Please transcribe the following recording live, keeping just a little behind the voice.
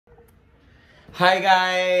Hi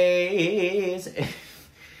guys!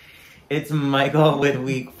 It's Michael with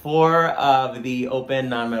week 4 of the open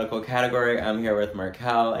non-medical category. I'm here with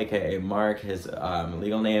Markel, aka Mark, his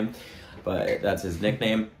legal name, but that's his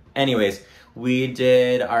nickname. Anyways, we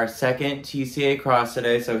did our second TCA cross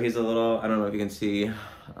today, so he's a little, I don't know if you can see,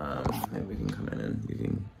 maybe we can come in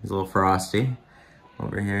and he's a little frosty.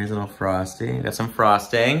 Over here, he's a little frosty. Got some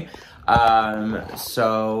frosting.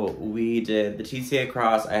 So we did the TCA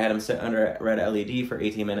cross. I had him sit under red LED for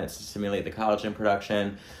 18 minutes to simulate the collagen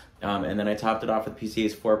production. And then I topped it off with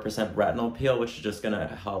PCA's 4% retinol peel, which is just gonna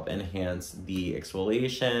help enhance the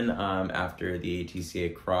exfoliation after the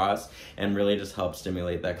TCA cross and really just help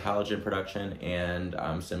stimulate that collagen production and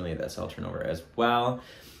stimulate that cell turnover as well.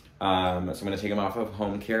 So I'm gonna take him off of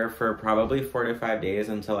home care for probably 4 to 5 days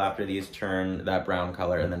until after these turn that brown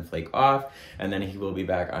color and then flake off. And then he will be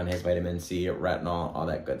back on his vitamin C, retinol, all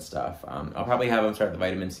that good stuff. I'll probably have him start the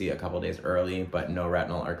vitamin C a couple days early, but no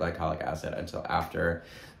retinol or glycolic acid until after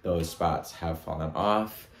those spots have fallen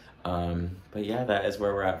off. But yeah, that is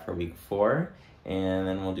where we're at for week 4. And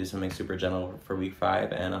then we'll do something super gentle for week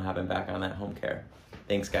 5 and I'll have him back on that home care.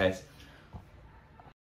 Thanks guys.